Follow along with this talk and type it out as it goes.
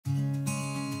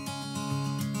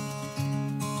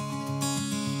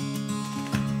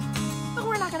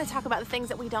gonna talk about the things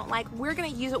that we don't like. We're gonna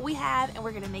use what we have and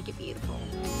we're gonna make it beautiful.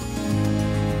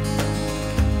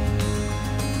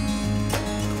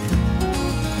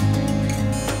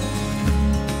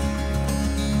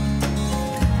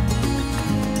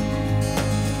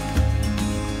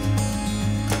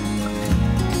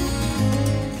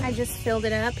 I just filled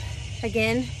it up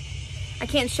again. I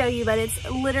can't show you, but it's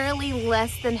literally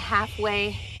less than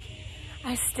halfway.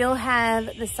 I still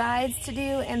have the sides to do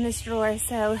and this drawer,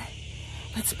 so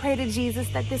let's pray to Jesus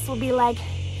that this will be like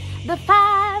the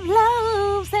 5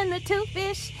 loaves and the 2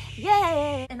 fish,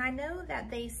 yeah. And I know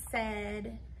that they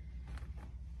said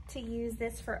to use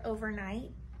this for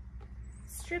overnight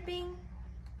stripping.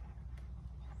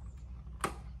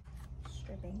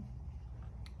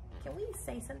 Can we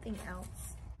say something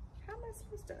else? How am I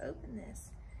supposed to open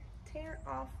this? Tear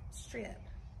off strip.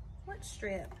 What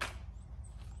strip?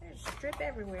 There's strip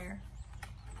everywhere.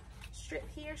 Strip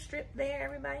here, strip there,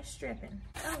 everybody's stripping.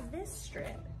 Oh, this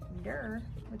strip,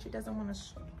 which it doesn't want to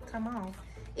come off.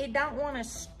 It don't want to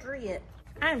strip.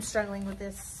 I'm struggling with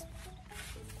this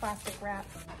plastic wrap.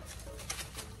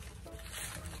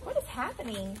 What is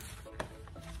happening?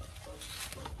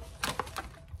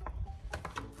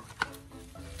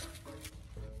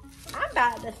 I'm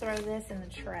about to throw this in the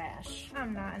trash.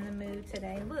 I'm not in the mood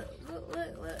today. Look, look,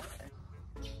 look, look.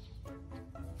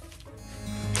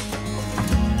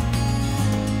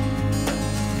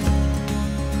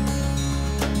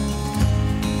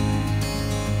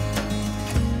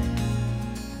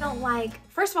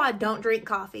 First of all, I don't drink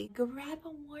coffee. Grab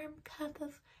a warm cup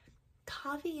of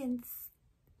coffee and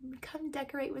come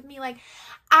decorate with me. Like,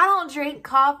 I don't drink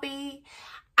coffee.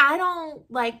 I don't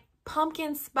like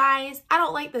pumpkin spice. I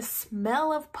don't like the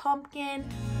smell of pumpkin.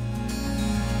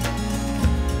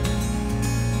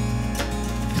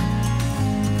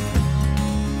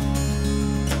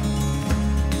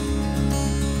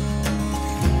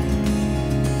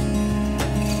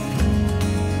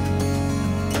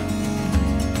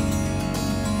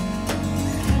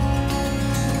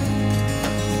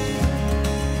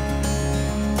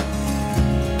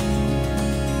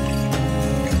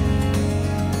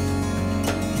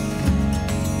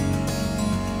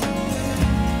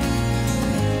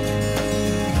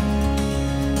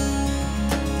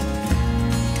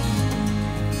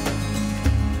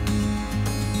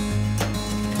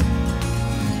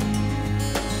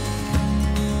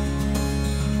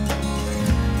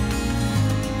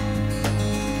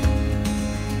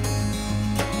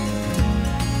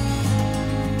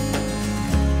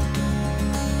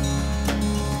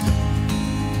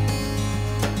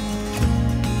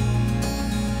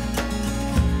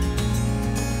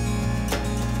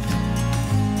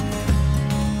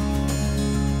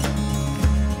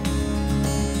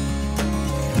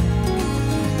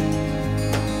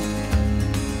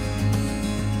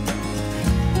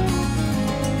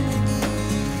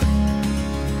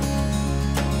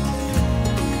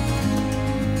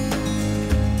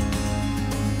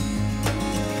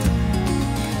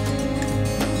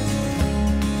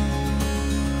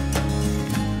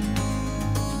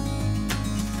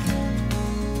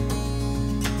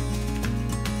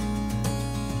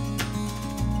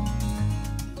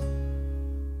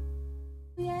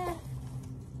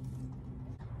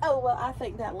 Oh, well, I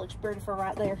think that looks beautiful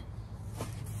right there.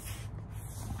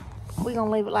 We're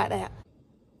gonna leave it like that.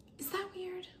 Is that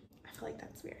weird? I feel like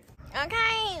that's weird.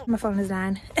 Okay. My phone is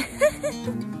dying. I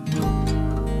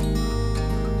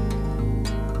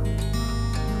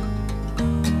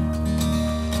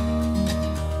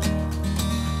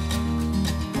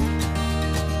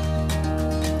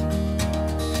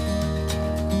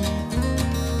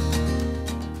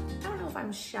don't know if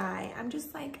I'm shy. I'm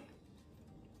just like,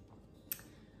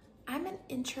 I'm an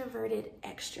introverted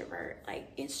extrovert. Like,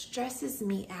 it stresses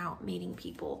me out meeting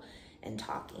people and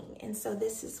talking. And so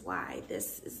this is why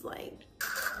this is like,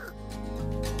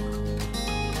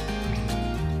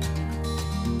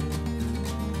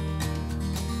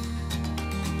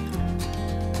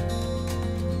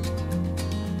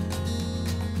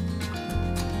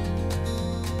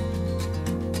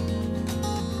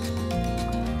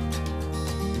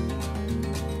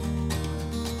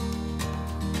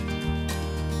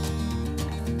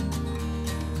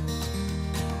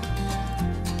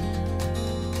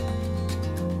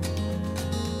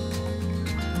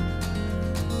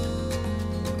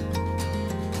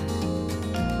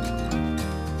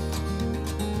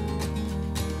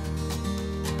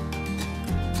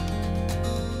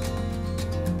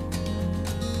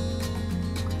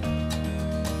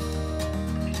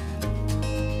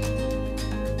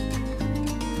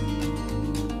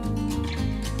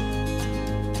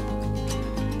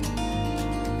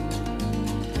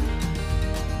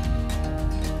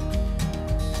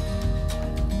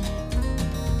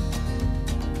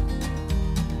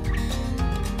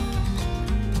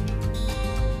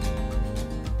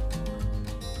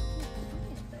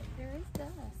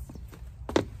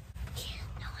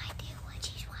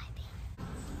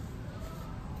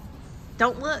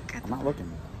 Don't look. I'm not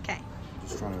looking. Okay. I'm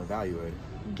just trying to evaluate.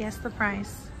 Guess the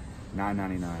price.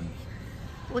 $9.99.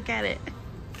 Look at it.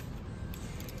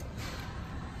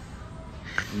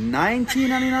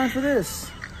 $19.99 for this.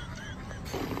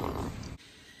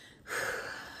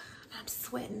 I'm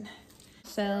sweating.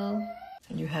 So.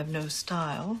 And you have no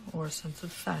style or sense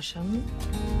of fashion.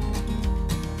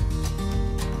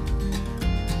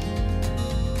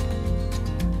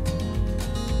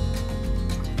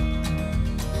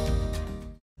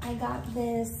 I got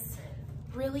this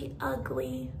really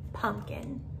ugly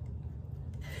pumpkin.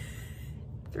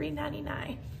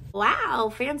 $3.99.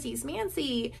 Wow, fancy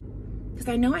smancy. Because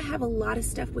I know I have a lot of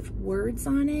stuff with words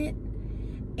on it,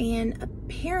 and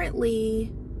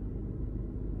apparently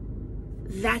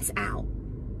that's out.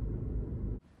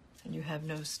 And you have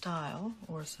no style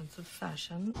or sense of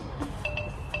fashion.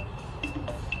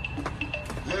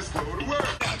 Let's go to work.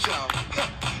 Y'all.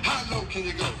 How low can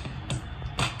you go?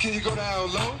 Can you go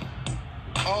down low?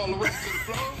 All the way to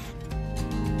the floor?